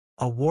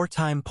A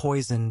wartime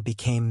poison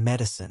became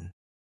medicine.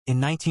 In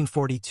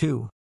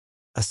 1942,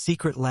 a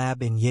secret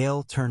lab in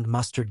Yale turned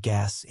mustard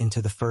gas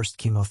into the first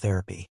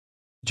chemotherapy.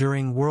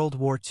 During World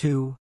War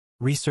II,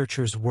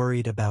 researchers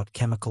worried about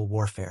chemical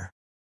warfare.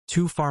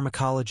 Two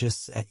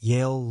pharmacologists at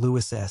Yale,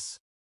 Lewis S.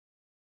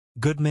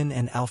 Goodman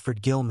and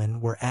Alfred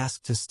Gilman, were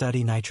asked to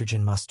study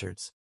nitrogen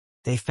mustards.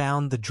 They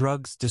found the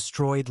drugs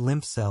destroyed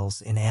lymph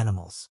cells in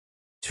animals.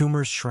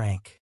 Tumors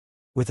shrank.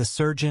 With a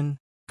surgeon,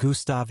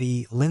 Gustav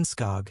E.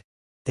 Lindskog,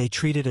 they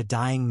treated a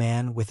dying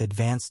man with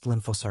advanced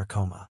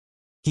lymphosarcoma.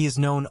 He is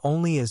known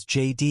only as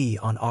J.D.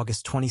 On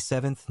August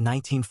 27,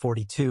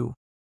 1942,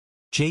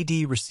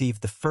 J.D.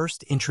 received the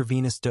first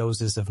intravenous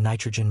doses of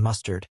nitrogen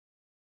mustard,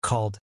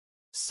 called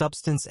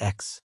Substance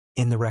X,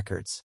 in the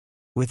records.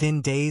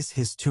 Within days,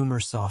 his tumor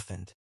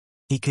softened.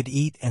 He could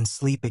eat and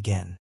sleep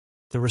again.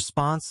 The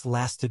response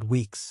lasted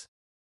weeks.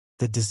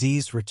 The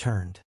disease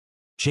returned.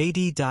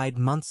 J.D. died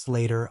months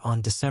later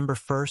on December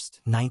 1,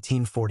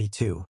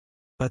 1942.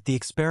 But the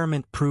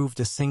experiment proved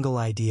a single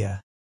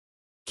idea.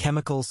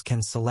 Chemicals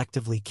can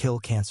selectively kill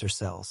cancer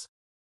cells.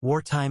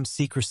 Wartime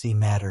secrecy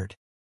mattered.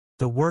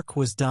 The work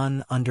was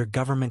done under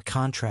government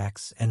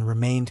contracts and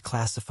remained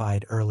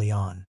classified early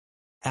on.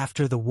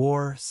 After the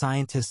war,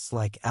 scientists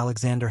like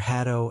Alexander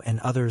Haddo and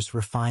others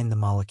refined the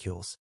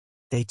molecules.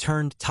 They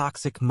turned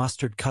toxic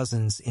mustard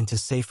cousins into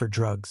safer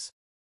drugs,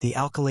 the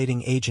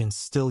alkylating agents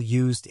still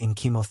used in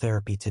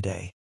chemotherapy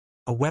today.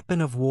 A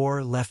weapon of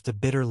war left a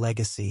bitter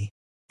legacy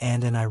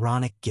and an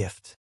ironic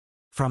gift.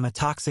 From a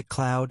toxic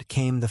cloud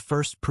came the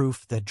first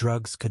proof that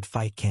drugs could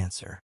fight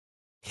cancer.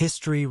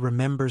 History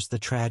remembers the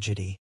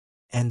tragedy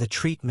and the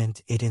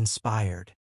treatment it inspired.